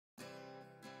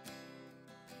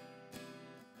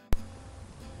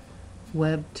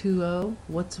Web 2.0?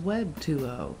 What's Web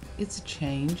 2.0? It's a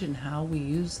change in how we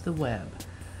use the web.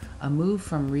 A move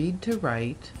from read to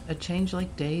write, a change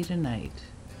like day to night.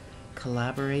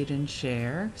 Collaborate and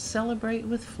share, celebrate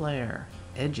with flair.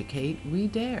 Educate, we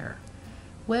dare.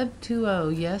 Web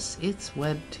 2.0, yes, it's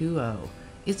Web 2.0.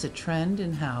 It's a trend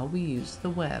in how we use the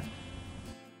web.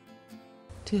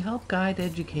 To help guide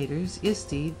educators,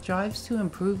 ISTE strives to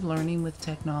improve learning with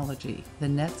technology. The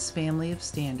NETS family of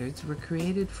standards were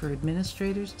created for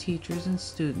administrators, teachers, and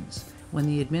students. When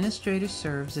the administrator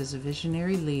serves as a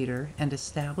visionary leader and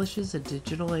establishes a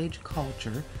digital age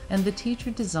culture, and the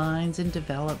teacher designs and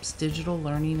develops digital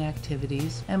learning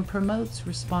activities and promotes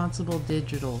responsible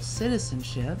digital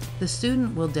citizenship, the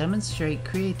student will demonstrate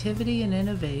creativity and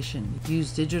innovation,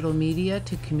 use digital media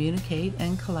to communicate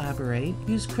and collaborate,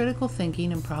 use critical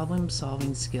thinking and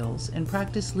problem-solving skills, and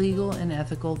practice legal and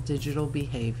ethical digital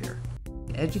behavior.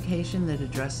 Education that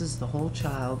addresses the whole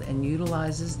child and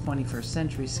utilizes 21st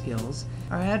century skills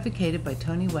are advocated by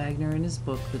Tony Wagner in his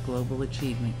book, The Global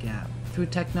Achievement Gap. Through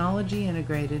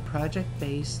technology-integrated,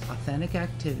 project-based, authentic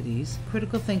activities,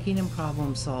 critical thinking and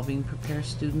problem-solving prepare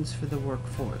students for the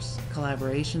workforce.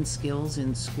 Collaboration skills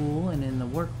in school and in the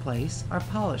workplace are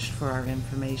polished for our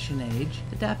information age.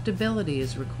 Adaptability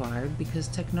is required because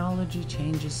technology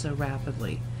changes so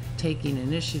rapidly. Taking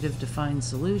initiative to find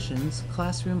solutions,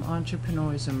 classroom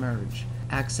entrepreneurs emerge.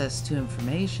 Access to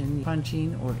information,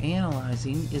 crunching, or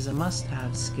analyzing is a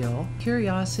must-have skill.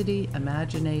 Curiosity,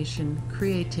 imagination,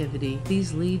 creativity,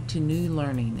 these lead to new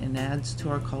learning and adds to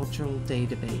our cultural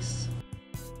database.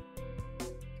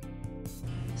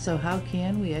 So how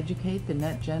can we educate the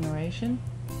NET generation?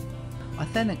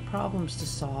 Authentic problems to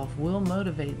solve will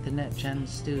motivate the NetGen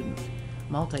student.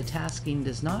 Multitasking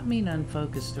does not mean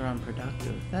unfocused or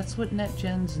unproductive. That's what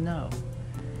NetGens know.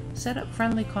 Set up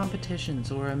friendly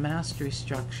competitions or a mastery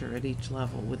structure at each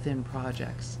level within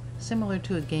projects, similar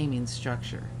to a gaming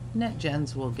structure.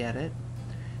 NetGens will get it.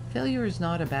 Failure is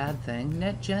not a bad thing.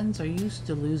 NetGens are used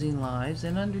to losing lives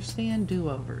and understand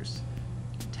do-overs.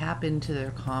 Tap into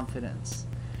their confidence.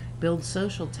 Build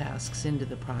social tasks into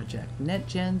the project.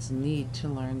 NetGens need to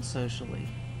learn socially.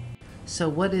 So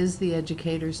what is the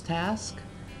educator's task?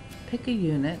 Pick a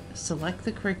unit, select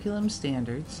the curriculum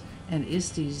standards, and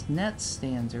ISTE's NETS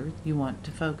standard you want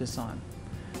to focus on.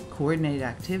 Coordinate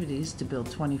activities to build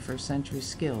 21st century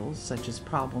skills such as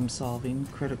problem solving,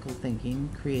 critical thinking,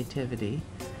 creativity.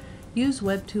 Use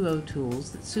Web 2.0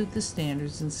 tools that suit the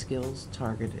standards and skills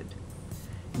targeted.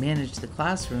 Manage the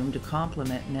classroom to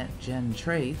complement NetGen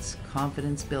traits,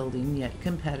 confidence building yet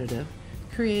competitive,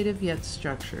 creative yet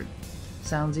structured.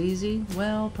 Sounds easy?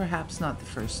 Well, perhaps not the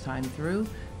first time through,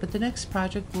 but the next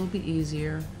project will be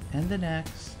easier, and the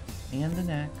next, and the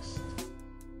next.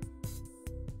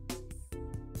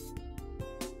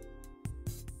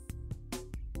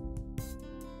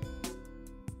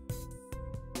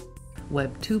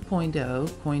 Web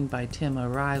 2.0, coined by Tim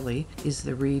O'Reilly, is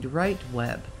the read-write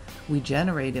web. We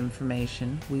generate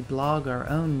information, we blog our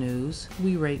own news,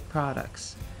 we rate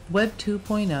products. Web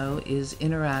 2.0 is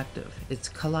interactive, it's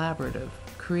collaborative,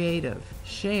 creative,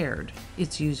 shared,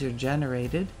 it's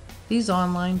user-generated. These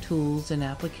online tools and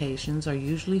applications are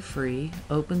usually free,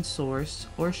 open source,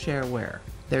 or shareware.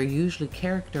 They're usually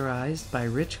characterized by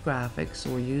rich graphics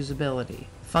or usability.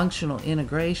 Functional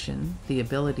integration, the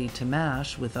ability to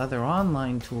mash with other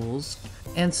online tools,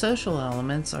 and social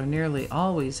elements are nearly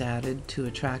always added to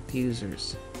attract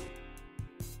users.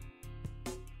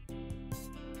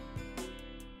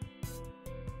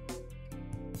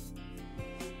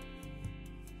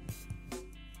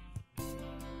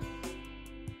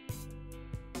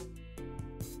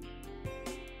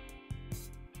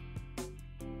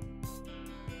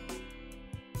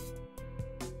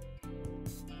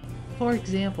 For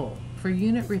example, for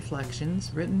unit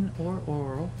reflections, written or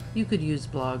oral, you could use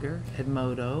Blogger,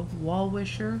 Edmodo,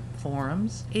 Wallwisher,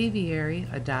 Forums, Aviary,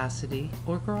 Audacity,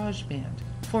 or GarageBand.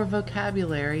 For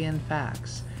vocabulary and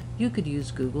facts, you could use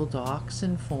Google Docs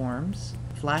and Forms,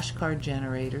 flashcard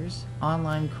generators,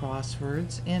 online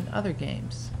crosswords, and other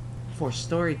games. For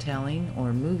storytelling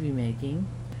or movie making,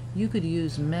 you could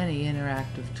use many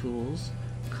interactive tools,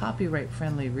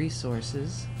 copyright-friendly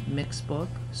resources, Mixbook,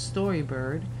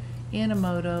 Storybird,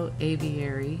 Animoto,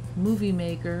 Aviary, Movie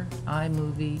Maker,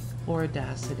 iMovie, or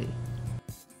Audacity.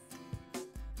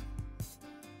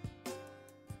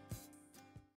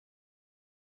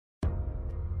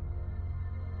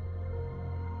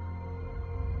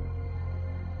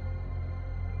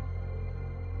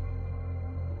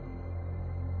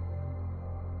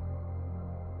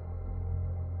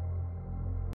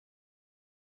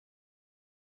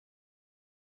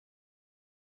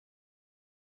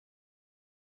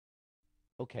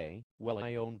 Okay, well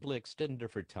I own Blixtender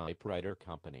for Typewriter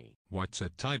Company. What's a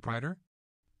typewriter?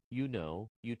 You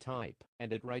know, you type,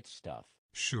 and it writes stuff.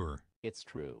 Sure, It's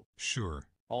true. sure.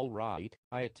 All right,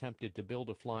 I attempted to build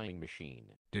a flying machine.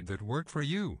 Did that work for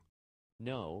you?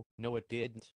 No, no it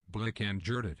didn't. Blick and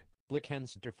Jurted.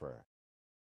 Blickens differ.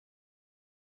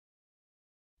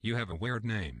 You have a weird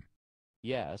name.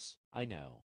 Yes, I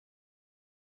know.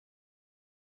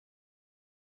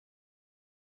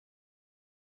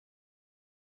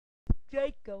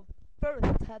 Jacob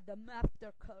first had to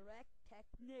master correct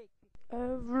technique.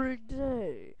 Every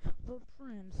day, the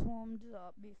prince warmed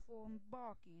up before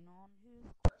embarking on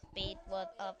his Speed was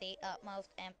of the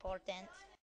utmost importance.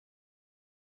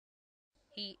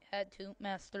 He had to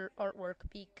master artwork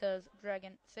because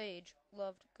Dragon Sage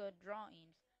loved good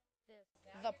drawings.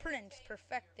 The prince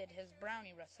perfected his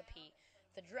brownie recipe.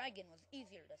 The dragon was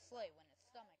easier to slay when his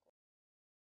stomach was